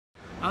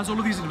as all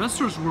of these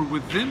investors were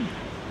within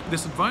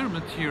this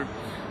environment here,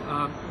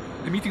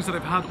 the meetings that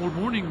I've had all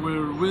morning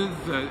were with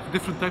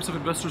different types of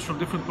investors from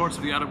different parts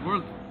of the Arab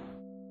world.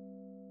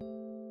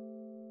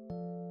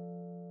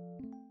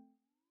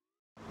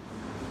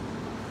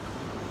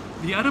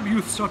 The Arab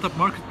Youth Startup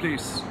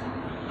Marketplace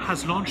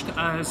has launched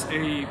as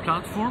a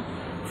platform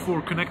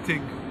for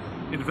connecting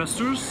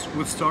investors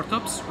with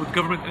startups, with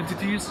government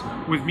entities,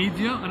 with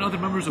media and other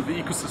members of the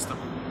ecosystem.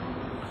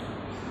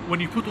 When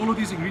you put all of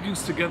these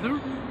ingredients together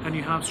and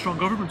you have strong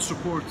government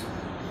support,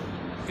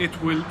 it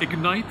will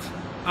ignite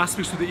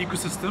aspects of the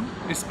ecosystem,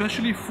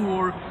 especially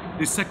for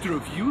the sector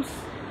of youth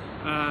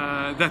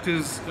that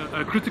is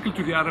critical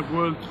to the Arab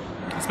world,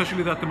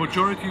 especially that the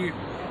majority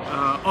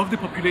of the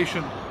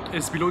population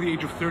is below the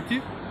age of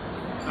 30.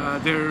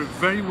 They're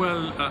very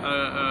well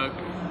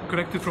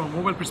connected from a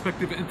mobile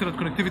perspective, internet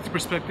connectivity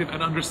perspective,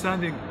 and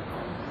understanding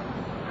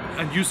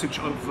and usage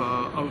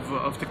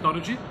of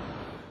technology.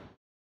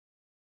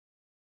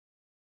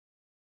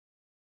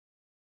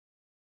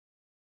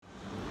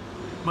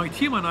 My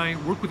team and I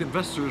work with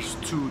investors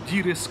to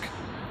de-risk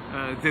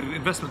their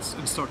investments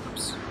in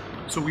startups.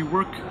 So we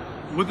work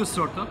with the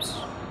startups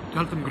to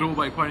help them grow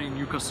by acquiring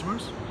new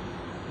customers,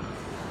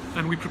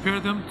 and we prepare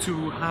them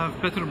to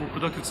have better and more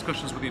productive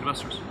discussions with the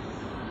investors.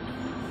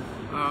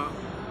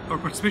 Our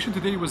participation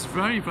today was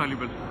very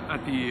valuable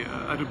at the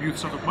Arab Youth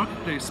Startup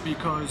Marketplace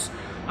because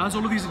as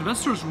all of these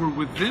investors were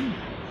within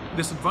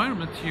this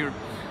environment here,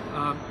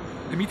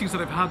 the meetings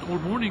that I've had all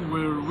morning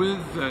were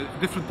with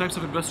different types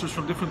of investors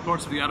from different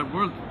parts of the Arab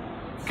world.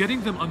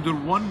 Getting them under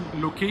one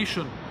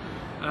location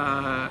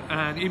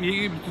and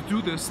being able to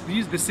do this,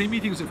 the same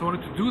meetings, if I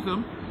wanted to do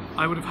them,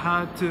 I would have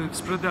had to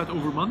spread that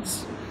over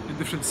months in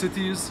different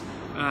cities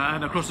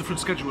and across different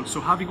schedules. So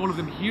having all of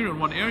them here in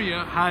one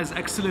area has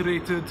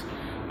accelerated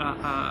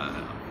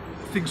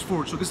things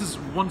forward. So this is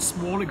one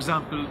small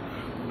example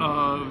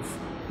of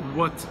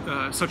what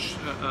such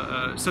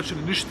an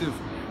initiative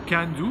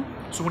can do.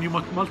 So when you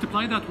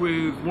multiply that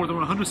with more than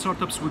 100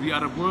 startups with the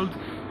Arab world,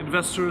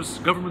 investors,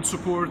 government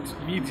support,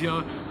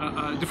 media,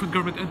 different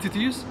government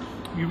entities,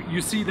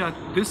 you see that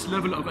this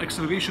level of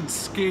acceleration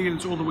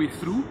scales all the way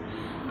through,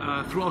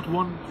 throughout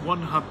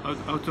one hub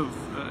out of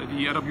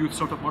the Arab Youth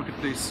Startup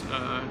Marketplace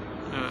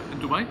in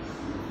Dubai.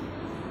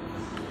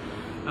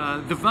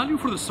 The value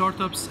for the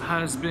startups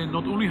has been,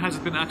 not only has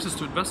it been access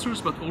to investors,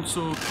 but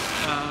also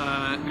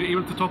they're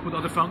able to talk with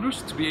other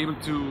founders, to be able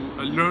to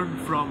learn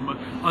from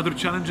other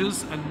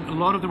challenges, and a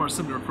lot of them are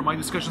similar. From my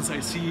discussions, I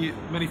see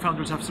many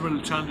founders have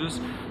similar challenges,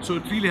 so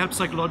it really helps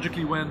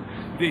psychologically when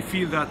they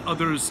feel that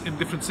others in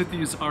different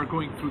cities are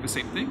going through the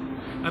same thing.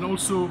 And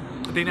also,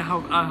 they now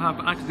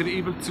they're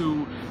able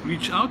to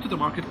reach out to the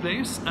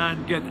marketplace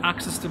and get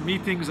access to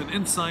meetings and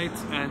insight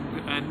and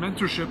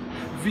mentorship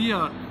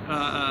via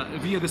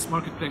this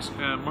marketplace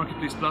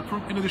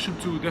platform, in addition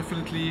to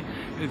definitely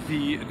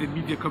the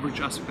media coverage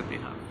aspect that they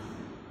have.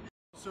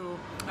 So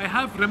I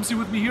have Ramzy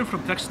with me here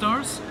from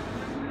Techstars.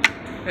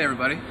 Hey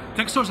everybody.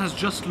 Techstars has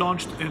just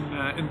launched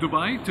in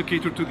Dubai to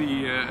cater to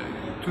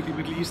the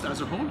Middle East as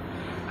a whole.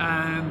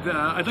 And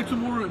I'd like to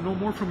know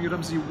more from you,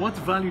 Ramzy. What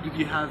value did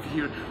you have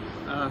here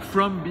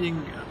from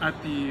being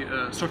at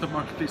the startup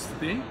marketplace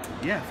today?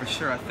 Yeah, for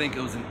sure. I think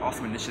it was an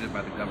awesome initiative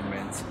by the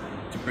government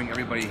to bring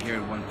everybody here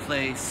in one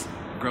place.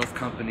 Growth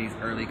companies,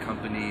 early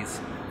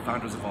companies,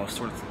 founders of all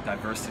sorts of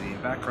diversity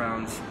and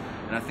backgrounds.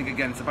 And I think,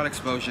 again, it's about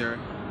exposure,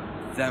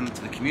 them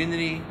to the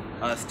community,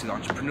 us to the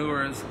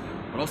entrepreneurs,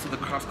 but also the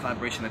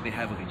cross-collaboration that they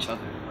have with each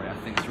other. Right? I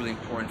think it's really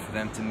important for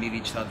them to meet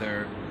each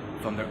other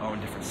from their own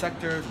different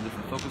sectors and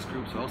different focus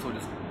groups, but also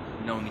just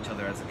knowing each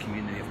other as a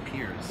community of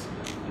peers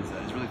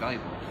is really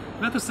valuable.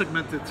 Not a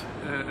segmented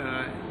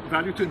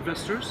value to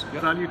investors,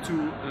 yep. Value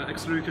to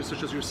accelerators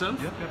such as yourself,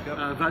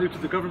 yep. Value to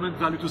the government,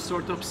 value to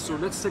startups. So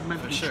let's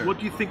segment each. Sure. What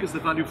do you think is the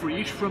value for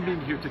each from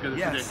being here together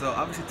today? Yeah, so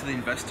obviously to the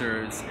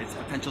investors, it's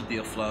potential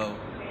deal flow.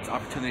 It's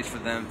opportunities for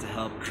them to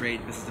help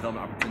create business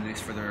development opportunities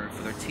for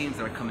their teams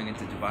that are coming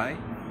into Dubai,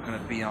 kind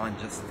of beyond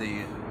just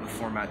the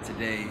format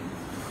today.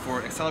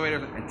 For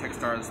accelerators and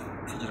Techstars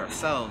such as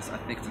ourselves, I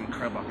think it's an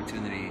incredible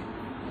opportunity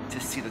to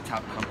see the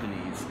top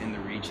companies in the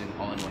region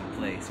all in one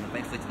place. You know,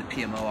 thankfully to the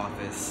PMO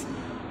office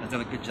has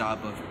done a good job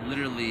of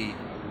literally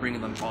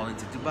bringing them all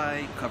into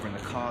Dubai, covering the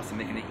costs and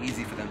making it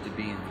easy for them to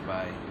be in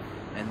Dubai.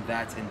 And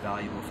that's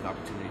invaluable for the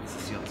opportunity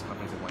to see all those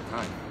companies at one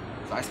time.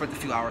 So I spent a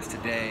few hours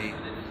today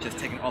just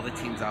taking all the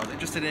teams I was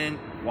interested in,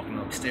 walking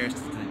upstairs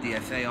to the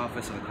DFA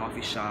office or the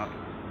coffee shop,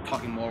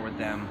 talking more with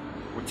them.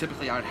 Where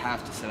typically I would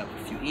have to set up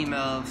a few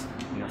emails,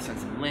 send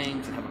some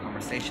links and have a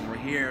conversation. We're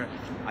here,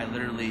 I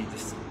literally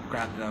just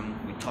grabbed them,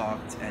 we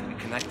talked, and we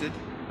connected.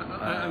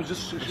 I was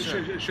just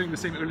sharing the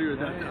same earlier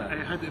that I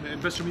had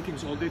investor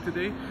meetings all day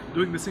today.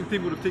 Doing the same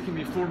thing would have taken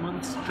me 4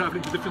 months,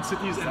 traveling to different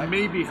cities, and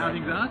maybe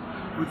having that.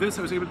 With this,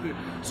 I was able to.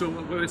 So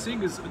what I'm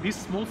saying is these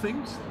small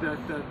things that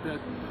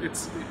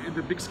it's in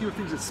the big scheme of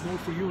things, it's small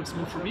for you and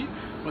small for me,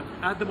 but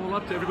add them all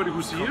up to everybody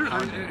who's here,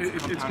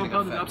 it's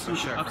compounded.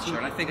 Absolutely, for sure, absolutely. For sure.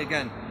 And I think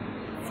again,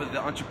 for the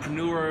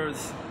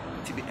entrepreneurs,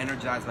 to be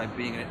energized by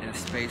being in a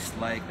space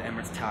like the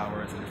Emirates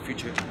Towers and the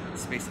future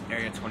space of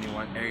Area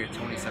 21, Area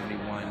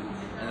 2071,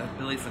 and the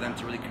ability for them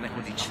to really connect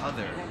with each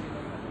other.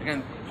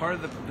 Again, part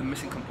of the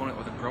missing component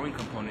or the growing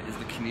component is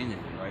the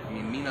community, right? I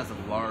mean, MENA is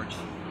a large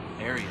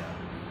area,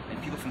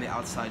 and people from the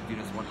outside view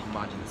it as one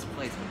homogenous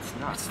place, but it's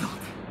not. It's not.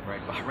 Right?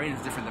 Bahrain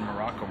is different than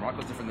Morocco. Morocco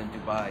is different than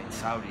Dubai,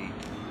 Saudi.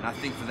 And I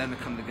think for them to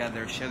come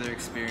together, share their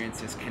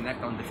experiences,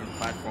 connect on different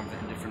platforms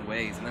in different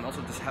ways, and then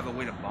also just have a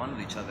way to bond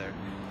with each other,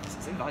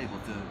 it's invaluable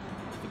to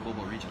the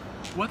global region.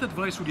 What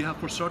advice would you have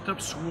for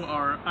startups who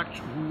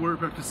were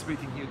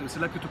participating here, they're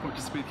selected to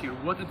participate here?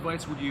 What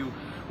advice would you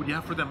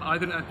have for them,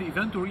 either at the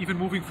event or even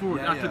moving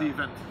forward after the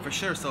event? For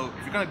sure. So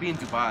if you're going to be in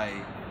Dubai,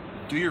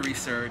 do your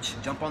research,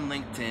 jump on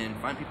LinkedIn,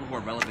 find people who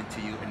are relevant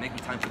to you, and make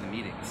time for the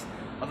meetings.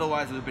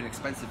 Otherwise, it would have been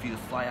expensive for you to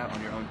fly out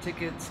on your own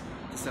tickets,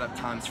 to set up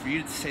times for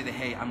you to say that,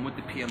 hey, I'm with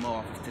the PMO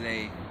office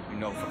today, you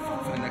know,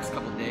 for the next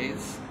couple of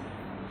days,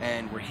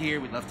 and we're here,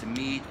 we'd love to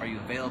meet, are you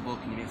available,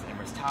 can you meet us at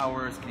Emirates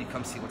Towers, can you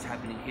come see what's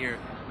happening here?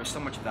 There's so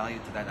much value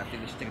to that. I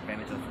think we should take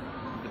advantage of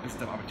the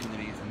business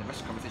opportunities and the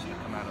best conversation that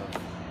come out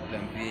of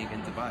them being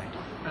in Dubai.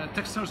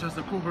 Techstars has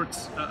the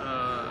cohorts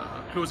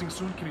closing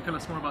soon. Can you tell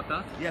us more about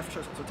that? Yeah, for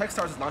sure. So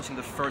Techstars is launching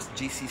the first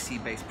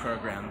GCC-based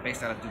program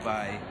based out of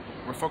Dubai.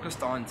 We're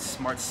focused on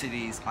smart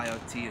cities,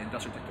 IoT, and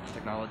industrial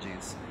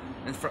technologies.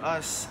 And for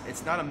us,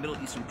 it's not a Middle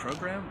Eastern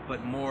program,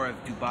 but more of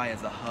Dubai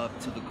as a hub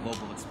to the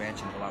global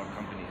expansion of a lot of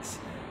companies.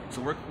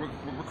 So we're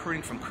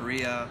recruiting from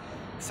Korea,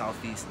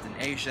 Southeastern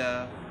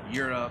Asia,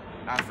 Europe,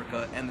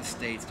 Africa, and the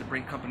States to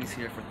bring companies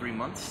here for 3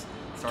 months,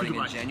 starting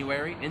in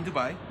January in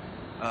Dubai,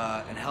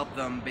 and help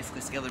them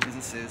basically scale their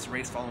businesses,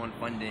 raise follow-on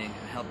funding,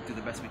 and help do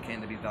the best we can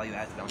to be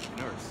value-added to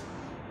entrepreneurs,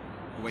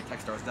 the way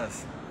Techstars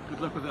does. Good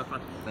luck with that, man.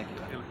 Thank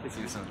you.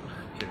 See you soon.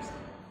 Cheers.